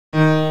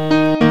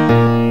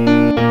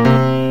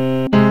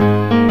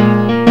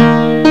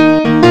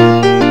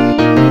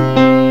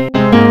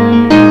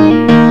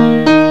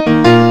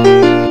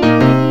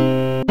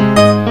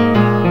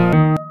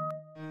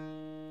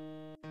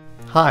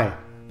Hi,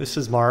 this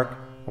is Mark.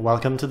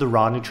 Welcome to the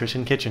Raw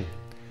Nutrition Kitchen.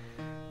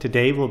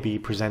 Today we'll be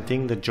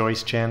presenting the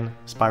Joyce Chen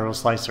Spiral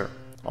Slicer,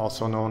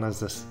 also known as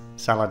the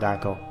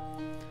Saladaco.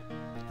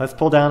 Let's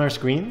pull down our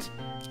screens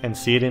and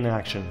see it in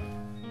action.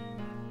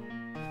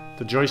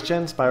 The Joyce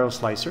Chen Spiral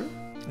Slicer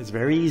is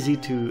very easy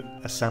to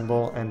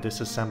assemble and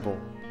disassemble.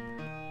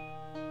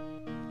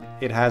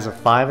 It has a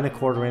 5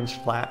 1/4 inch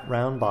flat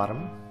round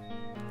bottom,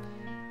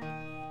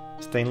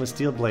 stainless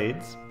steel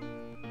blades,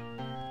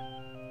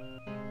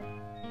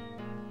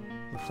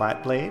 the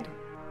flat blade,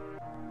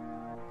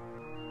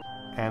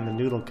 and the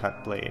noodle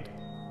cut blade.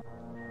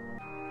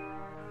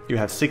 You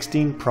have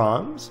 16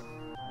 prongs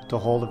to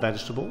hold the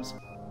vegetables,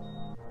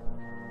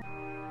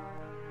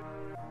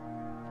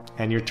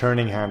 and your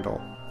turning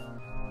handle.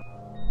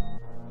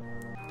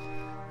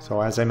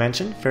 So as I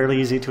mentioned, fairly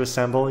easy to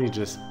assemble. You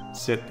just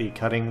sit the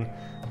cutting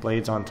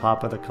blades on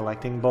top of the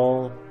collecting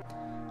bowl,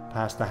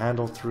 pass the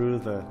handle through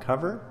the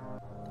cover,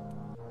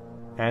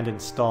 and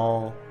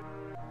install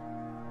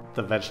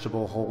the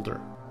vegetable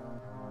holder.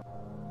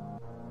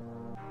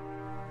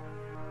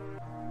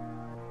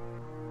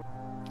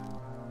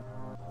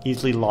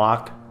 Easily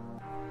lock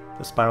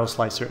the spiral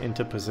slicer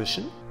into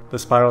position. The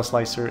spiral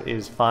slicer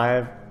is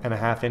 5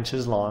 1/2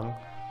 inches long,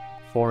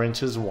 4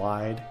 inches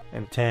wide,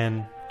 and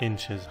 10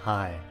 inches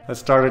high.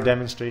 Let's start our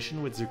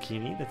demonstration with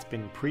zucchini that's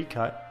been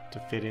pre-cut to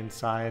fit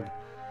inside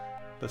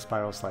the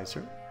spiral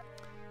slicer.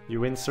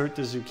 You insert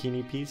the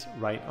zucchini piece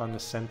right on the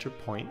center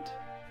point.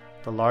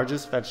 The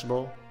largest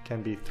vegetable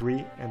can be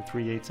 3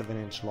 3/8 of an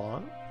inch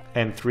long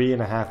and 3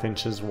 1/2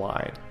 inches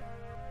wide.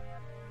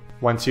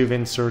 Once you've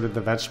inserted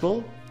the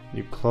vegetable,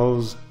 you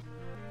close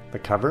the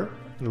cover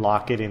and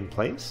lock it in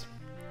place.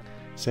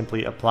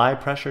 Simply apply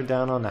pressure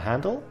down on the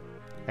handle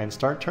and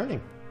start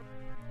turning.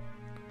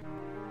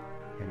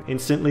 And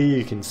instantly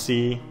you can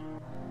see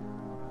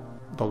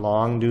the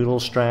long noodle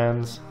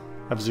strands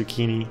of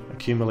zucchini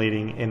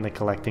accumulating in the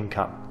collecting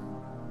cup.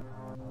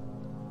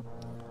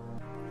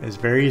 It's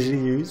very easy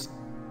to use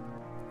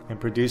and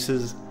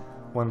produces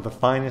one of the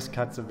finest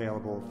cuts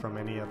available from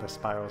any of the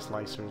spiral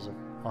slicers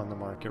on the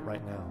market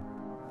right now.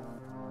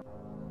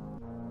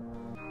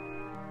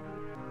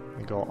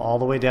 You go all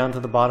the way down to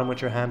the bottom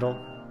with your handle,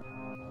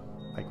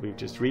 like we've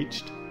just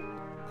reached,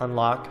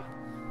 unlock,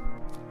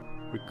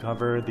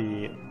 recover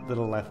the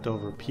little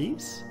leftover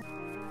piece,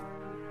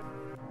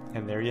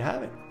 and there you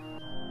have it.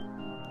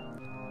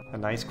 A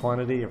nice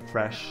quantity of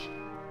fresh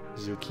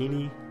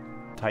zucchini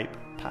type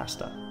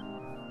pasta.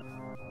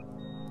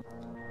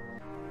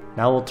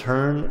 Now we'll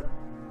turn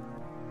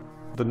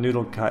the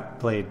noodle cut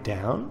blade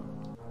down,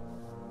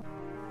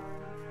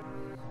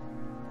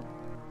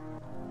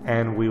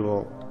 and we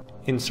will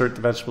insert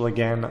the vegetable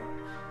again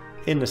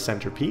in the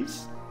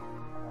centerpiece,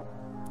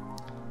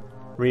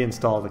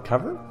 reinstall the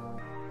cover,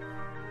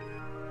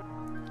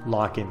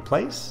 lock in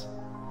place,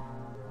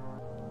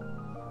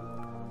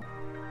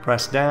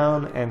 press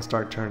down and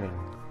start turning.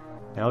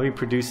 Now we'll be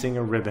producing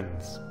a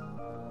ribbons.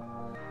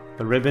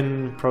 The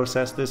ribbon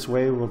processed this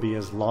way will be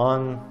as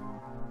long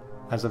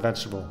as a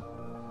vegetable.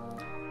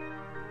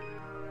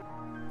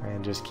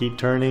 And just keep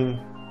turning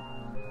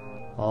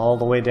all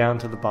the way down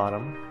to the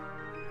bottom.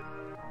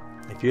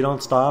 If you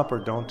don't stop or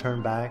don't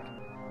turn back,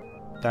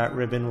 that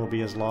ribbon will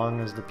be as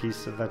long as the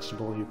piece of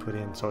vegetable you put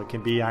in. So it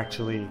can be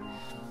actually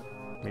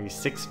maybe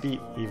 6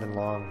 feet even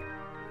long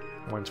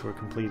once we're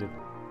completed.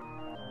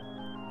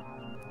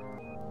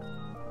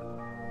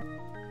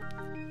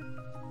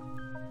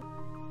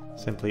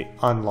 Simply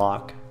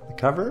unlock the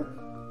cover,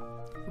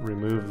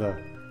 remove the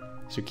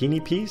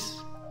zucchini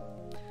piece,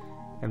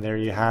 and there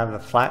you have a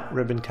flat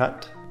ribbon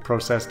cut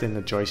processed in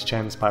the Joyce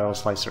Chen Spiral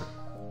Slicer.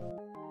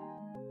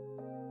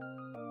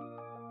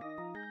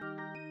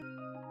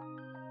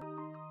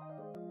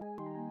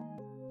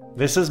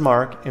 This is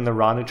Mark in the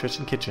Raw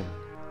Nutrition Kitchen,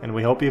 and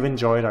we hope you've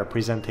enjoyed our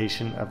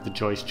presentation of the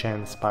Joyce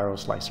Chen Spiral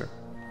Slicer.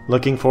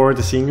 Looking forward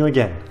to seeing you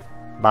again.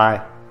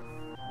 Bye.